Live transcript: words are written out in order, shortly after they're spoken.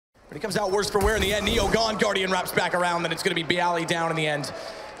But he comes out worse for wear in the end. Neo gone, Guardian wraps back around, then it's going to be Bialy down in the end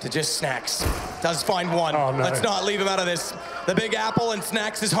to just Snax. Does find one. Oh, no. Let's not leave him out of this. The Big Apple, and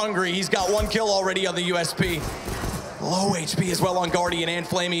Snax is hungry. He's got 1 kill already on the USP. Low HP as well on Guardian and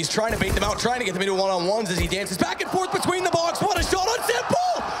Flamey. He's trying to bait them out, trying to get them into one-on-ones as he dances back and forth between the box. What a shot on Simple!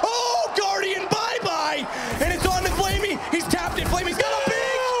 Oh, Guardian, bye-bye! And it's on to Flamey. He's tapped it. Flamey's got a big...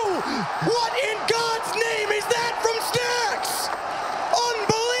 What in God's name is that from Snax?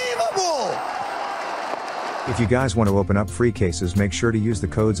 Unbelievable! If you guys want to open up free cases, make sure to use the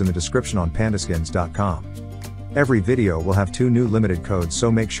codes in the description on pandaskins.com. Every video will have 2 new limited codes, so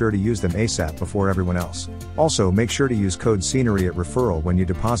make sure to use them ASAP before everyone else. Also, make sure to use code Scenery at referral when you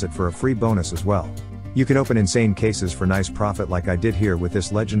deposit for a free bonus as well. You can open insane cases for nice profit like I did here with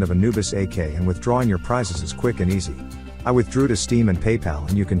this Legend of Anubis AK, and withdrawing your prizes is quick and easy. I withdrew to Steam and PayPal,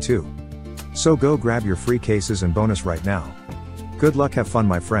 and you can too. So go grab your free cases and bonus right now. Good luck, have fun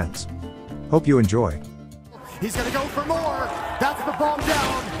my friends. Hope you enjoy. He's gonna go for more. That's the bomb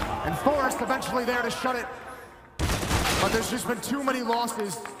down. And f0rest eventually there to shut it. But there's just been too many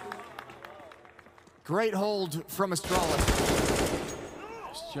losses. Great hold from Astralis.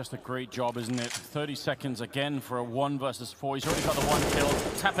 It's just a great job, isn't it? 30 seconds again for a 1 versus 4. He's already got the 1 kill,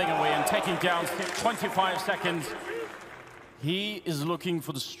 tapping away and taking down 25 seconds. He is looking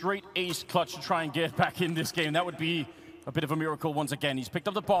for the straight ace clutch to try and get back in this game. That would be a bit of a miracle once again. He's picked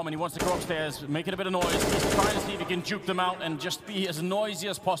up the bomb and he wants to go upstairs, making a bit of noise. He's trying to see if he can juke them out and just be as noisy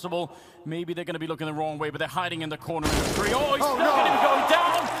as possible. Maybe they're going to be looking the wrong way, but they're hiding in the corner in the tree. Oh, he's still going to be going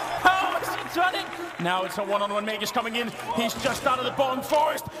down. How has he done it? Now it's a one-on-one. Magus coming in. He's just out of the bomb.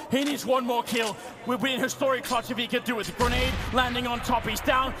 f0rest, he needs 1 more kill. We'll be in historic clutch if he can do it. The grenade landing on top. He's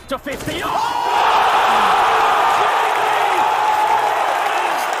down to 50. Oh!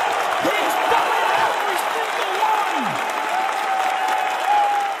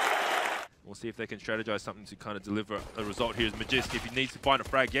 We'll see if they can strategize something to kind of deliver a result here. Is Magisk, if he needs to find a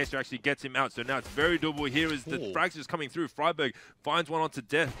frag, yes, he actually gets him out. So now it's very doable here as the frags just coming through. friberg finds one onto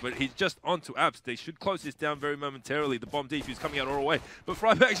death, but he's just onto Abs. They should close this down very momentarily. The bomb defuse coming out all the way. But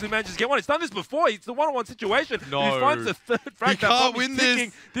friberg actually manages to get one. He's done this before. It's the one-on-one situation. No. He finds the 3rd frag. He can't win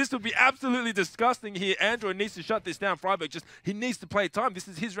this. This would be absolutely disgusting here. Android needs to shut this down. friberg he needs to play time. This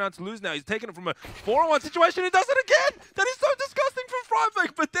is his round to lose now. He's taking it from a 4-on-1 situation. He does it again. That is so disgusting from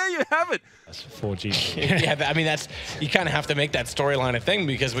friberg, but there you have it. That's 4G. Yeah, I mean, you kind of have to make that storyline a thing,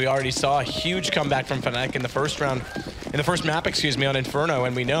 because we already saw a huge comeback from Fnatic in the first round, in the first map, excuse me, on Inferno,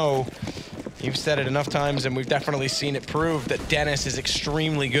 and we know, you've said it enough times, and we've definitely seen it prove that Dennis is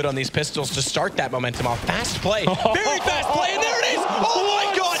extremely good on these pistols to start that momentum off. Fast play, very fast play, and there it is! Oh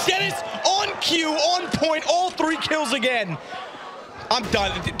my God, Dennis on cue, on point, all 3 kills again. I'm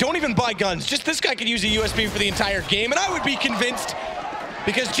done. Don't even buy guns. Just this guy could use a USB for the entire game, and I would be convinced.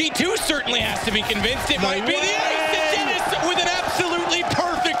 Because G2 certainly has to be convinced it might be the ace to Dennis with an absolutely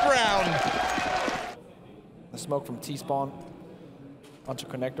perfect round. The smoke from T-spawn onto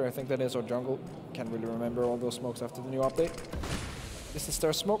connector, I think that is, or jungle. Can't really remember all those smokes after the new update. This is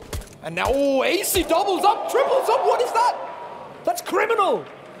their smoke. And now, oh, AC doubles up, triples up, what is that? That's criminal.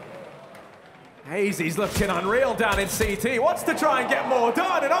 Hazy's looking unreal down in CT. Wants to try and get more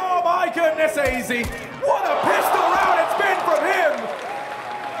done, and oh my goodness, Hazy. What a pistol round it's been from him.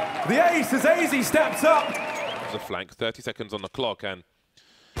 The ace as AZ steps up. There's a flank, 30 seconds on the clock, and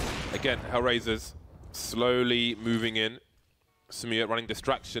again, Hellraisers slowly moving in. smooya running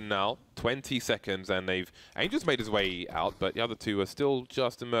distraction now, 20 seconds, and Angel's made his way out, but the other 2 are still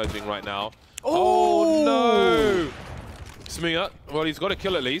just emerging right now. Oh no! smooya, well, he's got a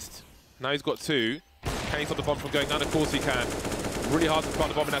kill at least. Now he's got 2. Can he stop the bomb from going down? Of course he can. Really hard to plant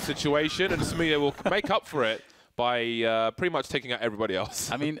the bomb in that situation, and smooya will make up for it by pretty much taking out everybody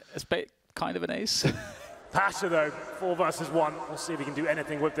else. I mean, it's kind of an ace. Pasha, though, 4 versus 1. We'll see if he can do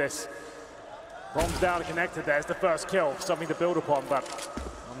anything with this. Bombs down and connected. There's the first kill. Something to build upon, but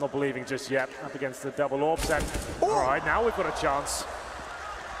I'm not believing just yet. Up against the double orbs. And all right, now we've got a chance.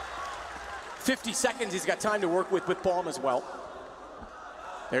 50 seconds he's got time to work with bomb as well.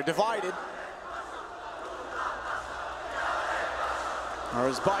 They're divided. Or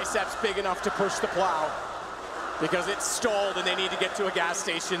is Biceps big enough to push the plow? Because it's stalled and they need to get to a gas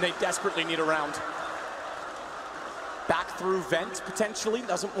station. They desperately need a round. Back through vent, potentially.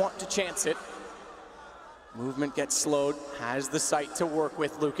 Doesn't want to chance it. Movement gets slowed. Has the sight to work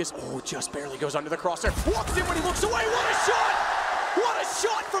with. Lucas, oh, just barely goes under the crosshair. Walks in when he looks away. What a shot! What a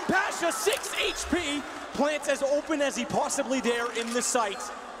shot from Pasha. 6 HP. Plants as open as he possibly dare in the sight.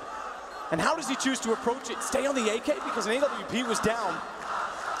 And how does he choose to approach it? Stay on the AK? Because an AWP was down.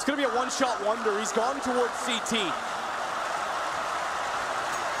 It's going to be a one-shot wonder. He's gone towards CT.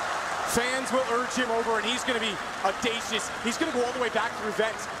 Fans will urge him over, and he's going to be audacious. He's going to go all the way back through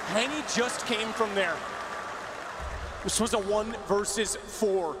vents. Henny just came from there. This was a 1 versus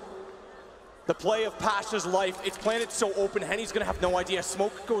 4. The play of Pasha's life. It's planted so open. Henny's going to have no idea.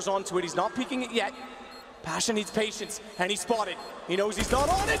 Smoke goes onto it. He's not peeking it yet. Pasha needs patience. Henny spotted. He knows he's not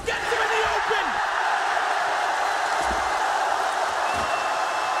on it. Gets him in the open!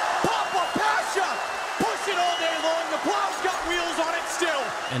 Papa Pasha! Push it all day long. The plow's got wheels on it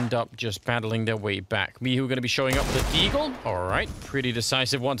still. End up just battling their way back. Mihu going to be showing up with a deagle. All right, pretty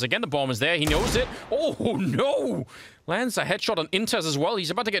decisive once again. The bomb is there. He knows it. Oh, no! Lands a headshot on Intez as well. He's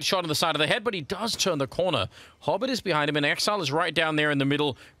about to get shot on the side of the head, but he does turn the corner. Hobbit is behind him, and Exile is right down there in the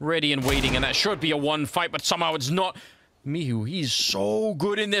middle, ready and waiting, and that should be a 1 fight, but somehow it's not. Mihu, he's so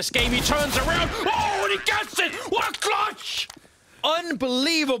good in this game. He turns around. Oh, and he gets it! What a clutch!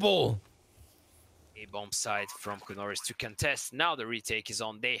 Unbelievable! A bomb side from Kunoris to contest. Now the retake is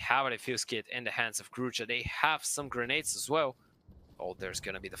on. They have a defuse kit in the hands of Grucha. They have some grenades as well. Oh, there's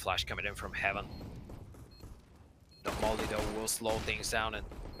gonna be the flash coming in from heaven. The molly though will slow things down, and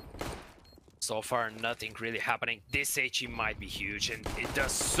so far nothing really happening. This HE might be huge, and it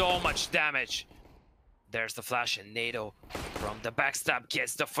does so much damage. There's the flash, and NATO from the backstab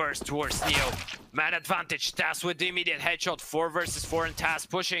gets the first towards Neo. Man advantage, Taz with the immediate headshot. 4 versus 4, and Taz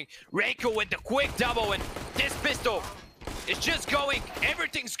pushing. Reiko with the quick double, and this pistol is just going.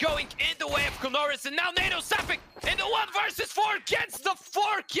 Everything's going in the way of Kunoris, and now NATO stepping in the 1 versus 4 gets the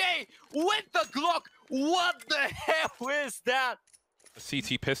 4K with the Glock. What the hell is that? A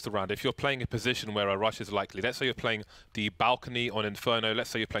CT pistol round. If you're playing a position where a rush is likely, let's say you're playing the balcony on Inferno, let's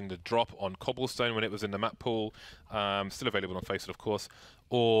say you're playing the drop on Cobblestone when it was in the map pool, still available on Faceit of course,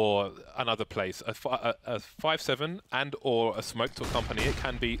 or another place, a 5-7 and or a smoke to accompany it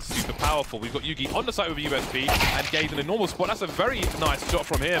can be super powerful. We've got Yugi on the site with a USB and Gade in a normal spot. That's a very nice shot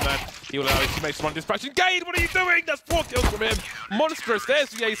from him, and he will allow his teammates to run distraction. Gade, what are you doing? That's 4 kills from him. Monstrous.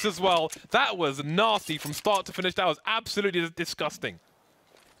 There's the ace as well. That was nasty from start to finish. That was absolutely disgusting.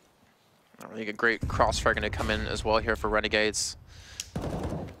 I think a great crossfire going to come in as well here for Renegades.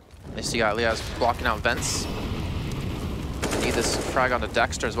 They see Elias blocking out vents. Need this frag onto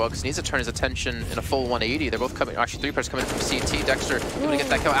Dexter as well, because he needs to turn his attention in a full 180. They're both coming, actually 3 players coming in from CT. Dexter going to get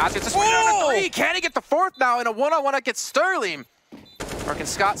that kill. As it's a swing down to 3. Can he get the 4th now in a 1-on-1 against Sterling? Or can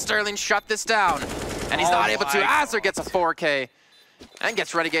Scott Sterling shut this down? And he's not able to. Azzer gets a 4K and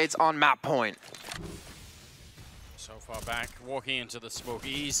gets Renegades on map point. So far back, walking into the smoke.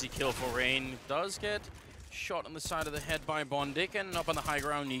 Easy kill for Rain. Does get shot on the side of the head by Bondik, and up on the high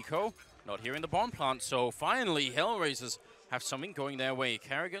ground, Nico. Not here in the bomb plant, so finally Hellraisers have something going their way.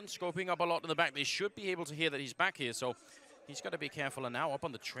 Kerrigan scoping up a lot in the back. They should be able to hear that he's back here, so he's got to be careful. And now up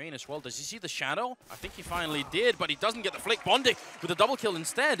on the train as well. Does he see the shadow? I think he finally did, but he doesn't get the flick. Bondik with a double kill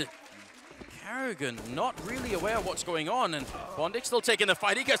instead. Kerrigan not really aware of what's going on, and Bondik still taking the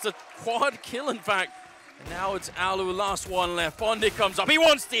fight. He gets the quad kill, in fact. And now it's Alu, last one left. Bondik comes up. He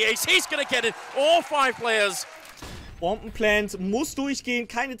wants the ace. He's going to get it. All 5 players. Bombenplant muss durchgehen,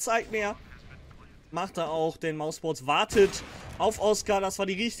 keine Zeit mehr. Macht er auch den Mouseboards, wartet auf Oscar. Das war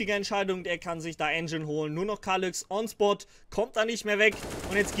die richtige Entscheidung. Er kann sich da Engine holen. Nur noch Kalix on Spot, kommt da nicht mehr weg.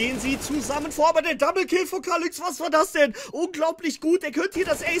 Und jetzt gehen sie zusammen vor. Aber der Double Kill von Kalix, was war das denn? Unglaublich gut. Er könnte hier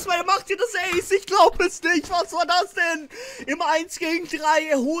das Ace, weil er macht hier das Ace. Ich glaube es nicht. Was war das denn? Im 1 gegen 3.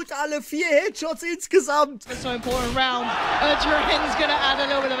 Er holt alle 4 Headshots insgesamt. It's so important round. Drain's gonna add a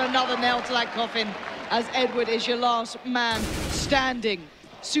little bit of another nail to that coffin, as Edward is your last man standing.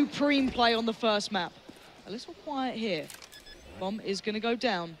 Supreme play on the first map. A little quiet here. Bomb is going to go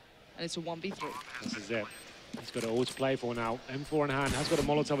down, and it's a 1v3. This is it. He's got it all to play for now. M4 in hand, has got a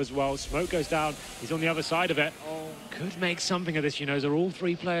Molotov as well. Smoke goes down. He's on the other side of it. Oh, could make something of this, you know, so all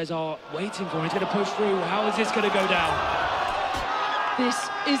 3 players are waiting for him. He's going to push through. How is this going to go down? This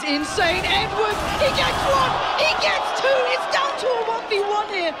is insane. Edward, he gets 1, he gets 2. It's down to a 1v1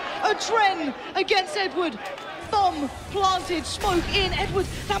 here. A Dren against Edward. Bomb planted, smoke in. Edward,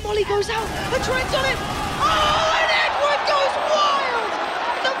 that molly goes out. A Dren's on it. Oh, and Edward goes wild.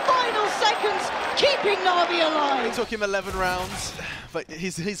 The final seconds, keeping Na'Vi alive. It took him 11 rounds, but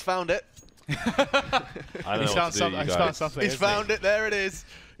he's found it. I don't know what to do, you guys. He's found it. There it is.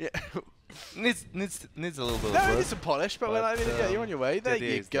 Yeah. Needs a little bit of No, work. it needs some polish, but I mean, yeah, you're on your way. There it you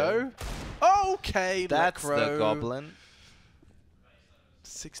is, go. Okay, that's Lecro. the goblin.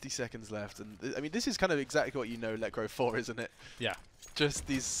 60 seconds left, and I mean, this is kind of exactly what you know Lecro for, isn't it? Yeah. Just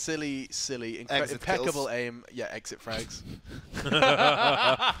these silly, Exit impeccable kills. aim. Yeah, exit frags.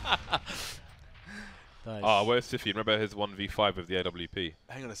 Nice. Oh, where's Siffy? Remember his 1v5 with the AWP?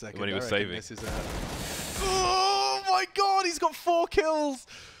 Hang on a second. When he was saving. This is oh my god, he's got 4 kills!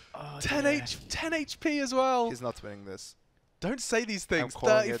 Oh, 10 HP as well. He's not winning this. Don't say these things. I'm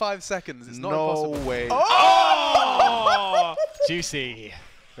calling 35 seconds. It's not no impossible. way. Oh! Juicy.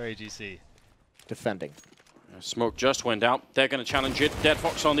 Very juicy. Defending. Smoke just went out. They're going to challenge it. Dead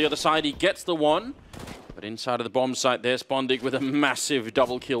Fox on the other side. He gets the one. But inside of the bomb site, there's Bondig with a massive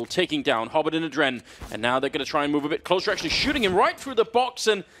double kill, taking down Hobbit and Adren. And now they're going to try and move a bit closer, actually shooting him right through the box.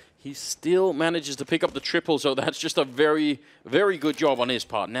 And he still manages to pick up the triple. So that's just a very, very good job on his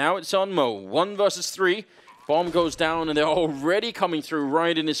part. Now it's on Mo. 1 versus 3. Bomb goes down, and they're already coming through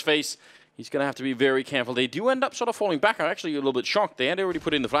right in his face. He's going to have to be very careful. They do end up sort of falling back. I'm actually a little bit shocked. They had already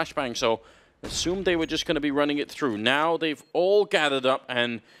put in the flashbang, so assumed they were just going to be running it through. Now they've all gathered up,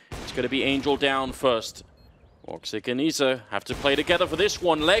 and it's going to be Angel down first. Woxic and Isa have to play together for this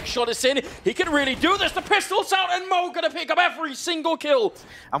one. Leg shot is in. He can really do this. The pistol's out, and Mo going to pick up every single kill.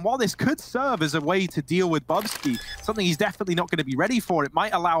 And while this could serve as a way to deal with Bubsky, something he's definitely not going to be ready for, it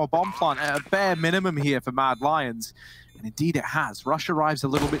might allow a bomb plant at a bare minimum here for Mad Lions. And indeed it has. Rush arrives a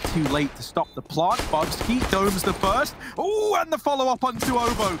little bit too late to stop the plant. Bubsky domes the first. Oh, and the follow-up onto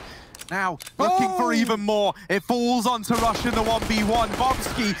Obo. Now, looking for even more. It falls onto Rush in the 1v1.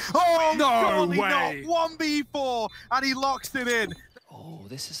 Bobsky, oh, no way. Not 1v4, and he locks it in. Oh,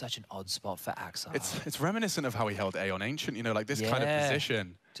 this is such an odd spot for Axar. It's reminiscent of how he held A on Ancient, you know, like this kind of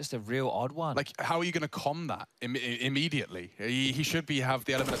position. Just a real odd one. Like, how are you going to combat immediately? He should have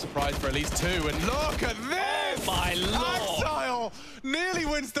the element of surprise for at least 2, and look at this! Oh my lord! Axile nearly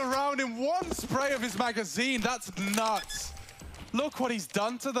wins the round in 1 spray of his magazine. That's nuts. Look what he's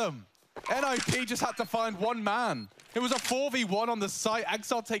done to them. NIP just had to find 1 man. It was a 4v1 on the site.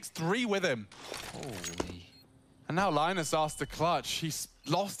 Axel takes 3 with him. Holy. And now Linus asked to clutch. He's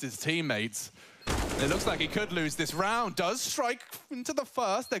lost his teammates. It looks like he could lose this round. Does strike into the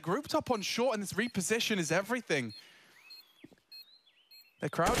first. They're grouped up on short, and this reposition is everything. They're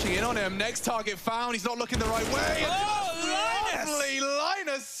crouching in on him. Next target found. He's not looking the right way. Oh,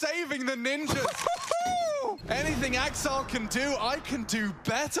 Linus saving the ninjas. Anything Axel can do, I can do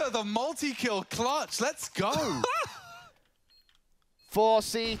better. The multi-kill clutch. Let's go. 4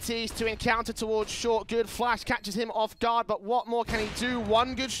 CTs to encounter towards short. Good flash catches him off guard, but what more can he do?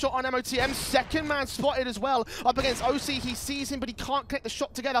 1 good shot on MOTM. Second man spotted as well. Up against OC, he sees him, but he can't connect the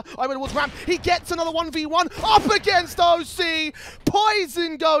shot together. Over towards Ramp. He gets another 1v1 up against OC.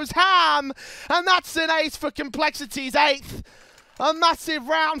 Poison goes ham, and that's an ace for Complexity's 8th. A massive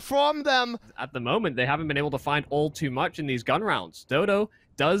round from them. At the moment, they haven't been able to find all too much in these gun rounds. Dodo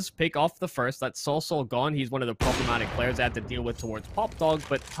does pick off the first. That's Sol gone. He's one of the problematic players they had to deal with towards Pop Dog,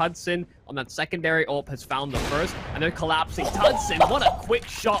 but Hudson on that secondary ult has found the first, and they're collapsing. Hudson, what a quick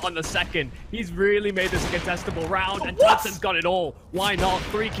shot on the second. He's really made this a contestable round, and Hudson's got it all. Why not?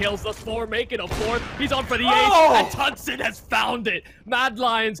 3 kills, that's 4, make it a 4th. He's on for the ace, and Hudson has found it. Mad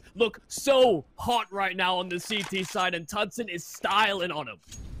Lions look so hot right now on the CT side, and Hudson is styling on him.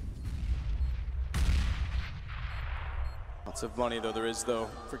 Lots of money, though, there is, though,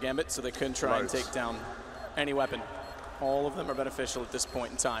 for Gambit, so they can try and take down any weapon. All of them are beneficial at this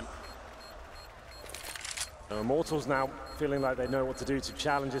point in time. The Immortals now feeling like they know what to do to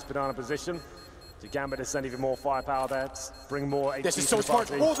challenge this banana position. To Gambit to send even more firepower there, to bring more HP. This is so smart.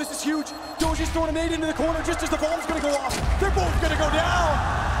 Oh, this is huge. Doji's throwing a nade into the corner just as the bomb's going to go off. They're both going to go down.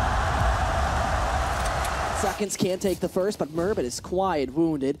 Seconds can't take the first, but Murbit is quiet,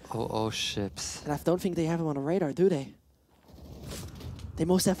 wounded. Oh, ships. And I don't think they have him on the radar, do they? They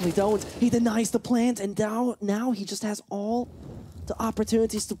most definitely don't. He denies the plant, and now he just has all the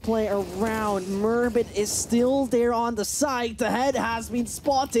opportunities to play around. Murbit is still there on the site. The head has been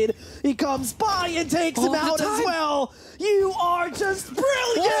spotted. He comes by and takes him out as well. You are just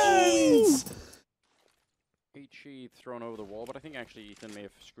brilliant! HE thrown over the wall, but I think actually Ethan may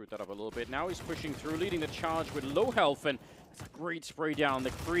have screwed that up a little bit. Now he's pushing through, leading the charge with low health, and it's a great spray down.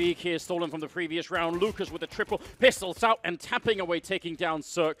 The Krieg here stolen from the previous round. Lucas with the triple, pistols out and tapping away, taking down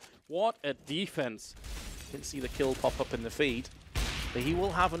Cirque. What a defense. Didn't see the kill pop up in the feed, but he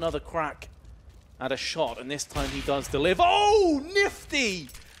will have another crack at a shot, and this time he does deliver. Oh, nifty!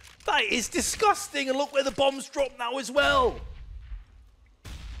 That is disgusting, and look where the bombs drop now as well.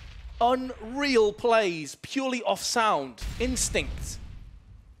 Unreal plays, purely off sound, instinct.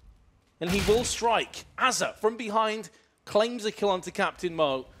 And he will strike. Azza, from behind, claims a kill onto Captain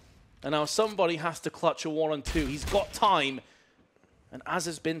Mo. And now somebody has to clutch a 1 and 2. He's got time. And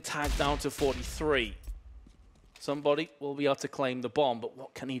Azza's been tagged down to 43. Somebody will be able to claim the bomb, but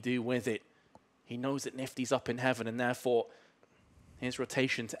what can he do with it? He knows that Nifty's up in heaven, and therefore his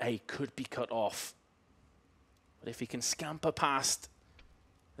rotation to A could be cut off. But if he can scamper past,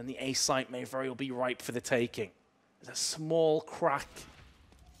 then the A site may very well be ripe for the taking. There's a small crack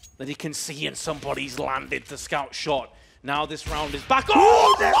that he can see, and somebody's landed the scout shot. Now this round is back.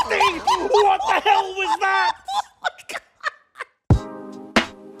 Oh, Nifty! What the hell was